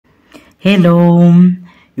Hello,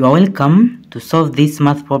 you are welcome to solve this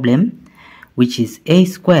math problem, which is a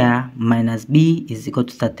square minus b is equal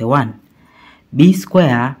to 31. B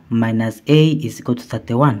square minus a is equal to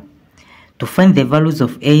 31. To find the values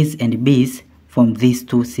of a's and b's from these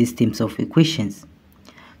two systems of equations.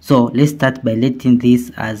 So let's start by letting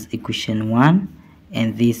this as equation 1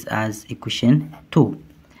 and this as equation 2.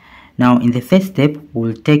 Now in the first step,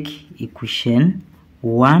 we'll take equation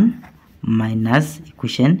 1 minus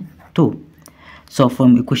equation 2. So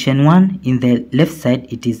from equation 1, in the left side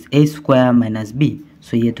it is a square minus b,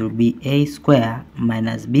 so here it will be a square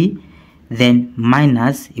minus b, then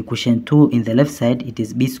minus equation 2, in the left side it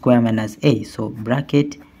is b square minus a, so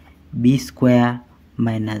bracket b square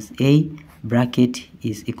minus a bracket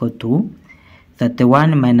is equal to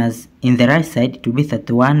 31 minus, in the right side it will be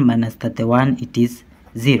 31 minus 31, it is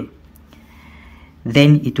 0.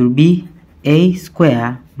 Then it will be a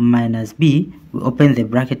square minus b, we open the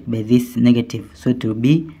bracket by this negative, so it will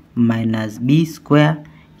be minus b square,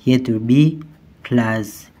 here it will be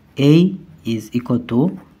plus a is equal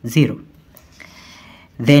to 0.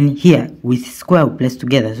 Then here with square we place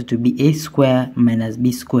together, so it will be a square minus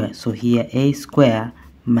b square, so here a square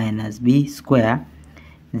minus b square,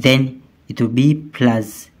 then it will be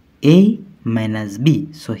plus a minus b,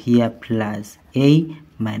 so here plus a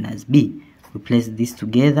minus b, we place this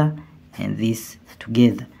together and this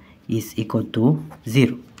together is equal to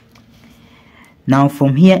 0. Now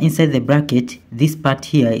from here inside the bracket, this part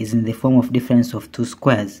here is in the form of difference of two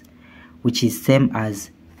squares, which is same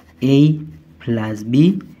as a plus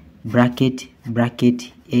b bracket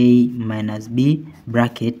a minus b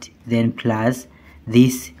bracket, then plus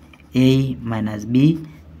this a minus b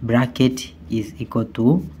bracket is equal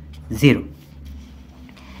to 0.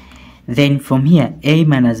 Then from here a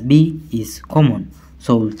minus b is common,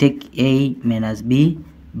 so we'll take a minus b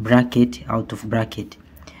bracket out of bracket.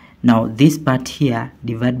 Now this part here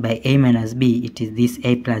divided by a minus b, it is this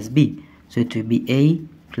a plus b, so it will be a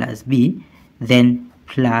plus b, then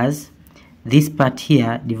plus this part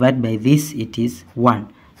here divided by this, it is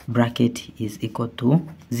 1, bracket is equal to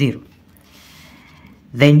 0.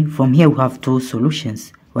 Then from here we have two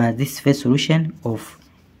solutions, where this first solution of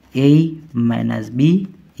a minus b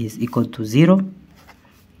is equal to 0,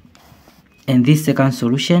 and this second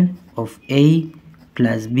solution of a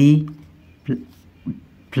plus b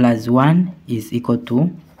plus 1 is equal to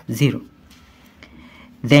 0.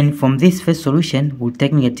 Then from this first solution we'll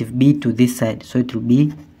take negative b to this side, so it will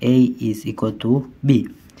be a is equal to b,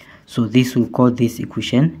 so this will call this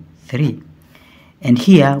equation 3. And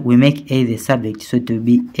here we make a the subject, so it will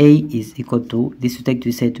be a is equal to, this will take to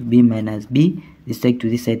this side to be minus b, this will take to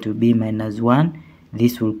this side to be minus 1,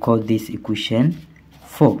 this will call this equation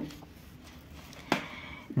 4.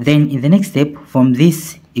 Then in the next step, from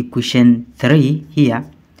this equation 3 here,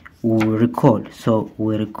 we'll recall, so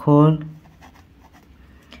we'll recall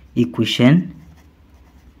equation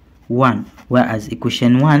 1, whereas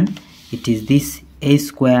equation 1, it is this a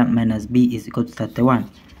square minus b is equal to 31.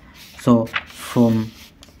 So from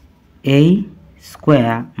a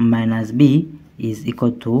square minus b is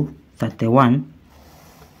equal to 31.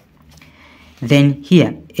 Then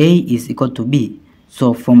here a is equal to b,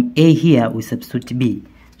 so from a here we substitute b,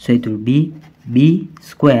 so it will be b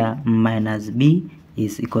square minus b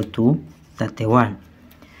is equal to 31.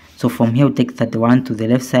 So from here we take 31 to the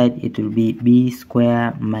left side, it will be b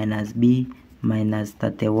square minus b minus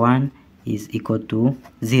 31 is equal to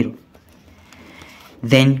 0.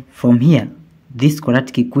 Then from here, this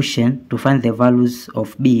quadratic equation, to find the values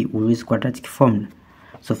of b, we'll use quadratic formula.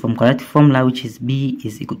 So from quadratic formula, which is b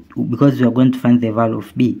is equal to, because we are going to find the value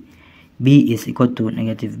of b is equal to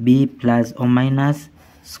negative b plus or minus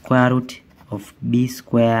square root of b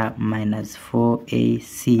square minus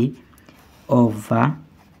 4ac over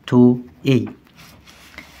 2a.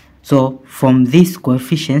 So from these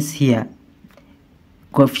coefficients here,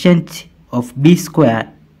 coefficient of b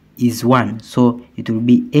square is 1, so it will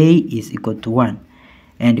be a is equal to 1,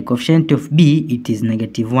 and the coefficient of b, it is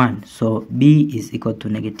negative 1, so b is equal to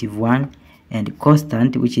negative 1, and the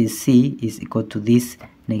constant, which is c, is equal to this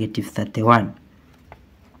negative 31.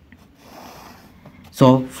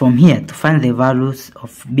 So from here, to find the values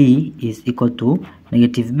of b is equal to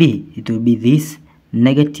negative b, it will be this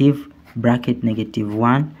negative bracket negative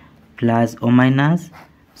 1 plus or minus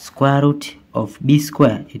square root of b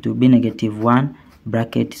square, it will be negative 1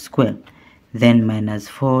 bracket square, then minus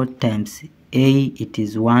 4 times a, it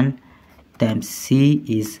is 1, times c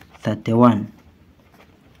is 31,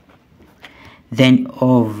 then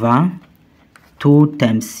over 2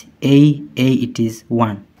 times a it is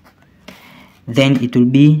 1. Then it will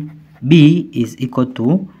be b is equal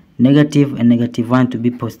to negative and negative 1 to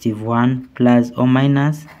be positive 1 plus or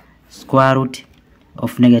minus square root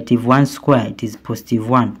of negative 1 square, it is positive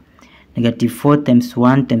 1. Negative 4 times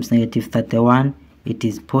 1 times negative 31, it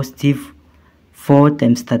is positive 4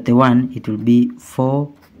 times 31, it will be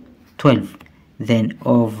 412. Then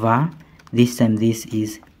over this time this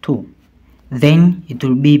is 2. Then it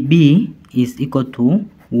will be b is equal to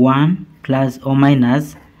 1 plus or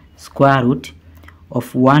minus square root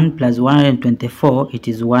of 1 plus 124, it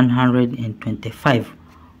is 125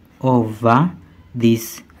 over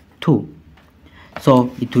this 2.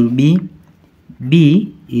 So it will be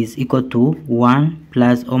b is equal to 1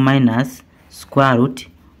 plus or minus square root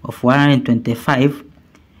of 125.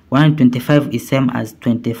 125 is same as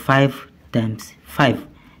 25 times 5,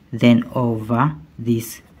 then over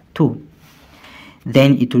this 2.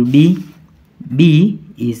 Then it will be b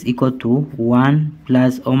is equal to 1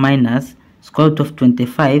 plus or minus square root of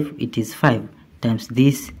 25, it is 5, times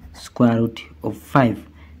this square root of 5,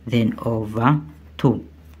 then over 2.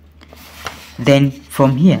 Then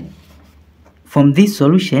from here, from this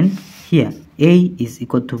solution here, a is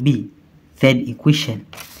equal to b, third equation.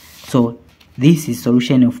 So this is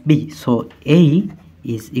solution of b. So a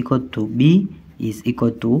is equal to b is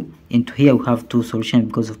equal to, into here we have two solutions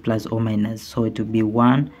because of plus or minus. So it will be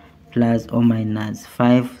 1 plus or minus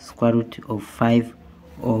 5 square root of 5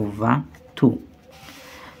 over 2.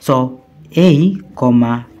 So a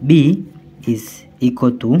comma b is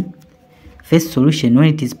equal to, first solution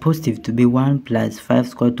when it is positive to be 1 plus 5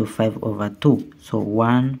 square root of 5 over 2. So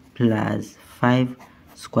 1 plus 5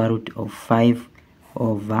 square root of 5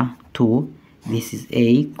 over 2. This is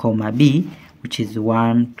a comma b, which is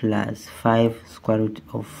 1 plus 5 square root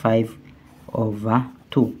of 5 over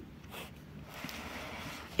 2.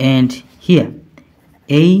 And here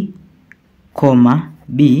a comma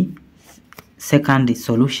b, second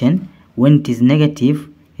solution, when it is negative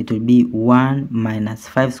it will be 1 minus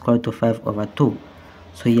 5 square root of 5 over 2.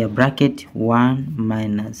 So here bracket 1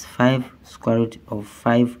 minus 5 square root of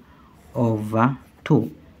 5 over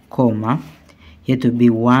 2, comma, here to be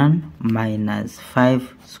 1 minus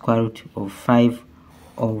 5 square root of 5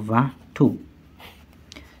 over 2.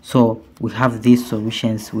 So we have these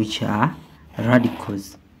solutions which are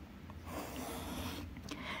radicals.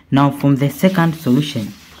 Now from the second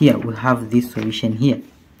solution, here we have this solution here.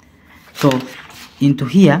 So into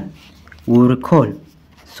here we'll recall.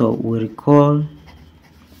 So we recall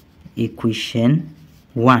equation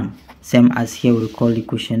 1, same as here we recall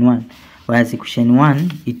equation 1. Whereas equation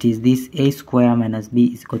 1, it is this a square minus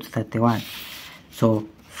b is equal to 31. So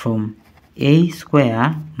from a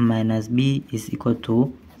square minus b is equal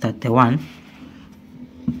to 31.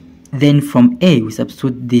 Then from a we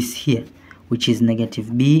substitute this here, which is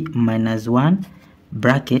negative b minus 1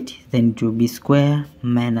 bracket, then it will be square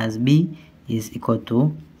minus b is equal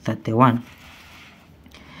to 31.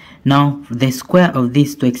 Now the square of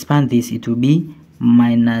this, to expand this, it will be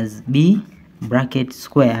minus b bracket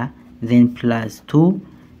square, then plus 2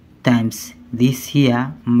 times this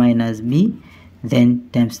here minus b, then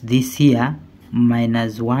times this here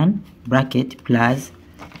minus 1 bracket plus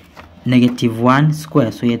negative 1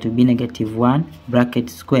 square. So here to be negative 1 bracket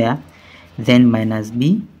square, then minus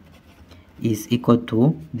b is equal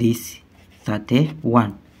to this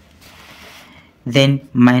 31. Then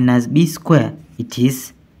minus b square, it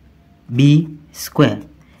is b square,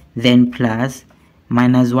 then plus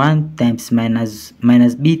minus 1 times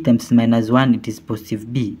minus b times minus 1, it is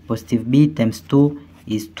positive b. Positive b times 2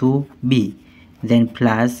 is 2b, then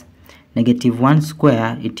plus negative 1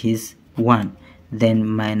 square, it is 1, then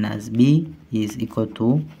minus b is equal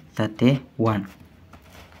to 31.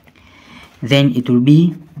 Then it will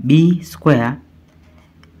be b square,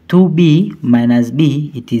 2b minus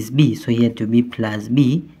b, it is b, so here to be plus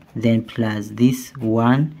b, then plus this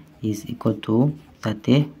 1 is equal to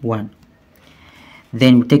 31.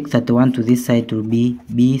 Then we take 31 to this side, to be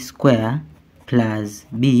b square plus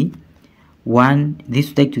b, 1, this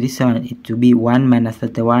will take to this one, it will be 1 minus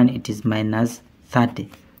 31, it is minus 30,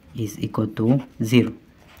 is equal to 0.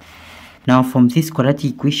 Now from this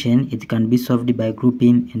quadratic equation, it can be solved by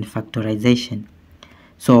grouping and factorization.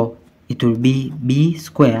 So it will be b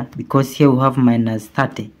square, because here we have minus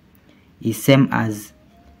 30 is same as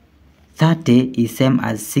 30 is same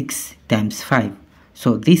as 6 times 5.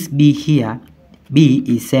 So this b here, b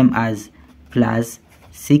is same as plus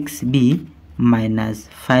 6b minus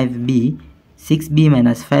 5b. 6b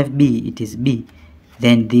minus 5b, it is b.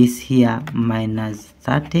 Then this here minus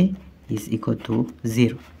 30 is equal to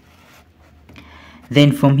 0.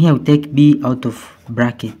 Then from here we take b out of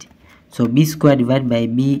bracket. So b squared divided by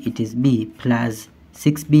b, it is b, plus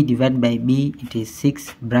 6b divided by b, it is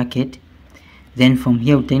 6 bracket. Then from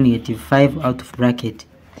here we take negative 5 out of bracket.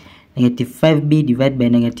 Negative 5b divided by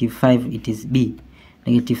negative 5, it is b.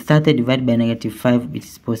 Negative 30 divided by negative 5, it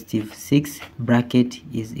is positive 6, bracket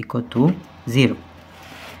is equal to 0.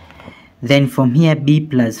 Then from here b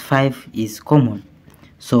plus 5 is common,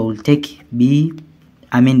 so we'll take b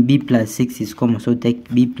plus 6 is common, so we'll take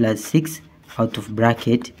b plus 6 out of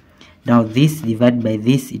bracket. Now this divided by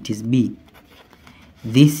this, it is b.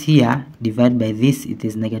 This here divided by this, it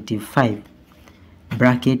is negative 5,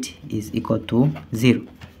 bracket is equal to 0.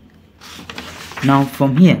 Now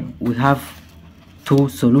from here we have two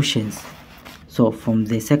solutions. So from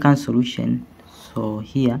the second solution, so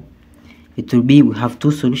here it will be, we have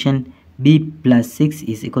two solutions. B plus 6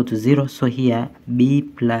 is equal to 0, so here b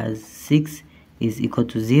plus 6 is equal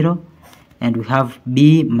to 0, and we have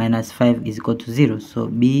b minus 5 is equal to 0, so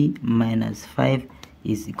b minus 5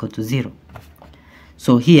 is equal to 0.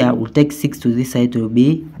 So here we'll take 6 to this side to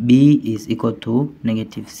be b is equal to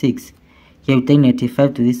negative 6. Here we take negative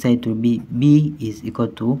 5 to this side to be b is equal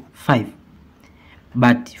to 5.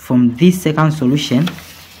 But from this second solution,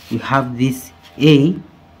 we have this a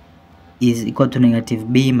is equal to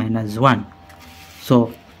negative b minus 1.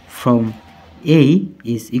 So from a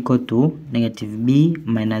is equal to negative b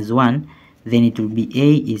minus 1, then it will be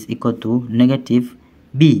a is equal to negative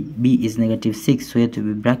b. b is negative 6, so it will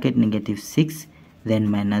be bracket negative 6, then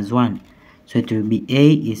minus 1. So it will be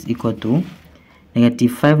a is equal to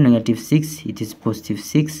negative 5, negative 6, it is positive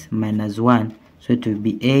 6 minus 1. So it will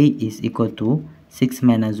be a is equal to 6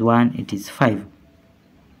 minus 1, it is 5.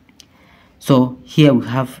 So here we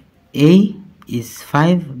have a is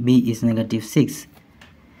 5, b is negative 6.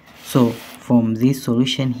 So from this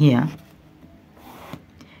solution here,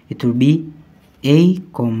 it will be a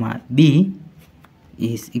comma b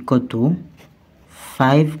is equal to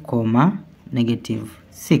 5 comma negative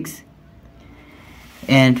 6.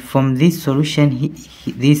 And from this solution,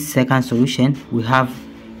 this second solution, we have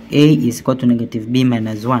a is equal to negative b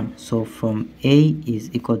minus 1. So from a is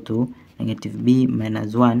equal to negative b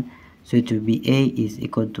minus 1, so it will be a is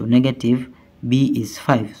equal to negative b is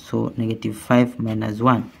 5, so negative 5 minus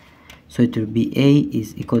 1. So it will be a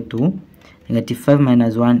is equal to negative 5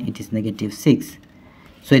 minus 1, it is negative 6.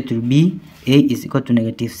 So it will be a is equal to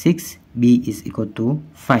negative 6, b is equal to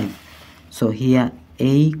 5. So here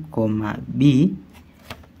a comma b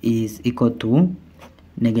is equal to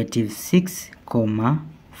negative 6 comma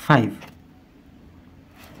 5.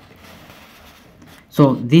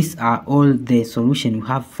 So these are all the solutions. We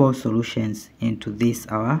have 4 solutions into this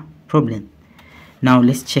our problem. Now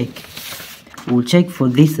let's check. We'll check for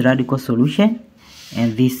this radical solution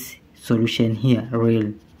and this solution here,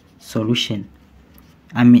 real solution.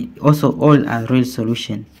 Also all are real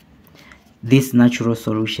solution. This natural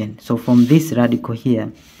solution. So from this radical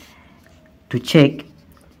here, to check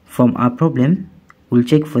from our problem, we'll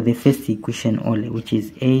check for the first equation only, which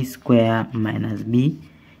is a square minus b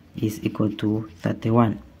is equal to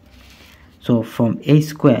 31. So from a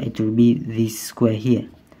square, it will be this square here.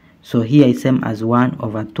 So here is same as 1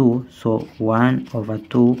 over 2. So 1 over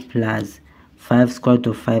 2 plus 5 square root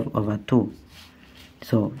of 5 over 2.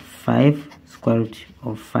 So 5 square root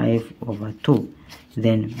of 5 over 2.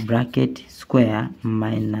 Then bracket square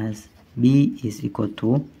minus b is equal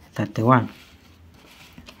to 31.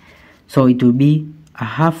 So it will be a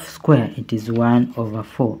half square, it is 1 over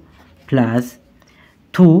 4, plus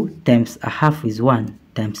 2 times a half is 1,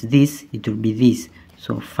 times this, it will be this.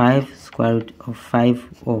 So 5 square root of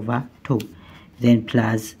 5 over 2. Then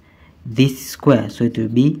plus this square, so it will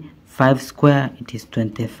be 5 square, it is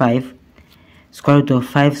 25. Square root of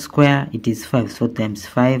 5 square, it is 5, so times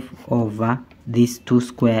 5 over this 2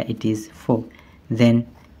 square, it is 4. Then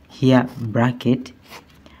here bracket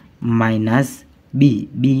minus b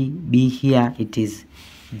here, it is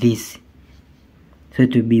this, so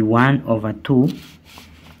it will be 1 over 2,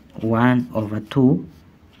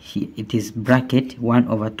 here it is bracket 1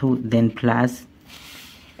 over 2, then plus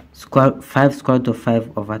 5 square root of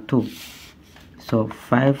 5 over 2. So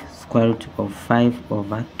 5 square root of 5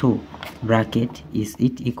 over 2 bracket is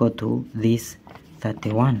it equal to this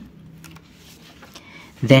 31.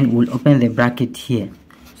 Then we'll open the bracket here,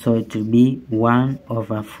 so it will be 1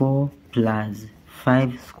 over 4 plus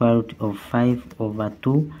 5 square root of 5 over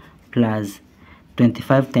 2 plus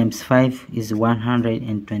 25 times 5 is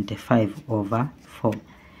 125 over 4.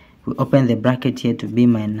 We open the bracket here to be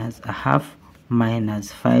minus a half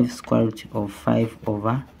minus 5 square root of 5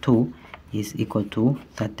 over 2 is equal to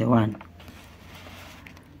 31.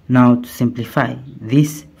 Now to simplify,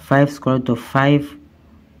 this 5 square root of 5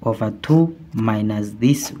 over 2 minus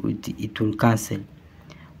this, it will cancel.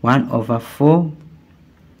 1 over 4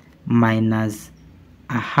 minus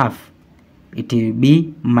a half, it will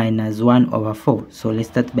be minus 1 over 4. So let's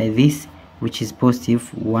start by this, which is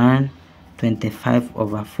positive 125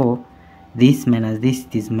 over 4. This minus this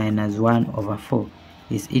is minus 1 over 4.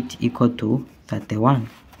 Is it equal to 31?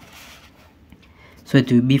 So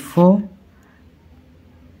it will be 4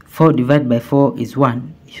 divided by 4 is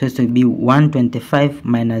 1. So it will be 125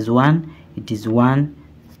 minus 1, it is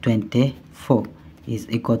 124, is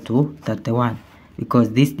equal to 31.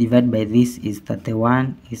 Because this divided by this is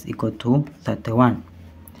 31 is equal to 31.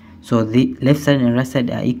 So the left side and right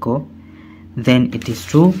side are equal. Then it is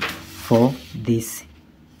true for this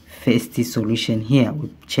first solution here.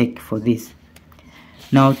 We check for this.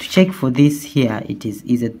 Now to check for this here, it is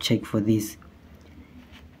easy to check for this.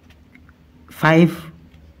 5,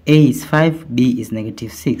 A is 5, B is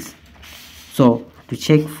negative 6. So to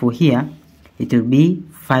check for here, it will be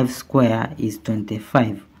 5 square is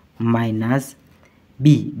 25 minus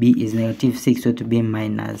B is negative 6, so it will be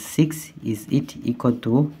minus 6, is it equal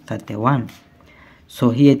to 31? So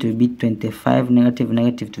here it will be 25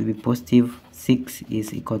 negative to be positive, 6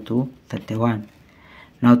 is equal to 31.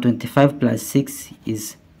 Now 25 plus 6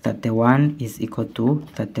 is 31 is equal to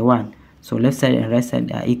 31. So left side and right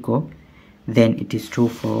side are equal. Then it is true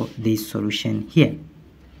for this solution here.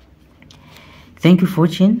 Thank you for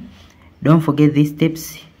watching. Don't forget these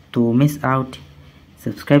tips to miss out.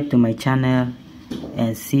 Subscribe to my channel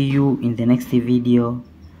and see you in the next video.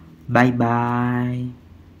 Bye bye.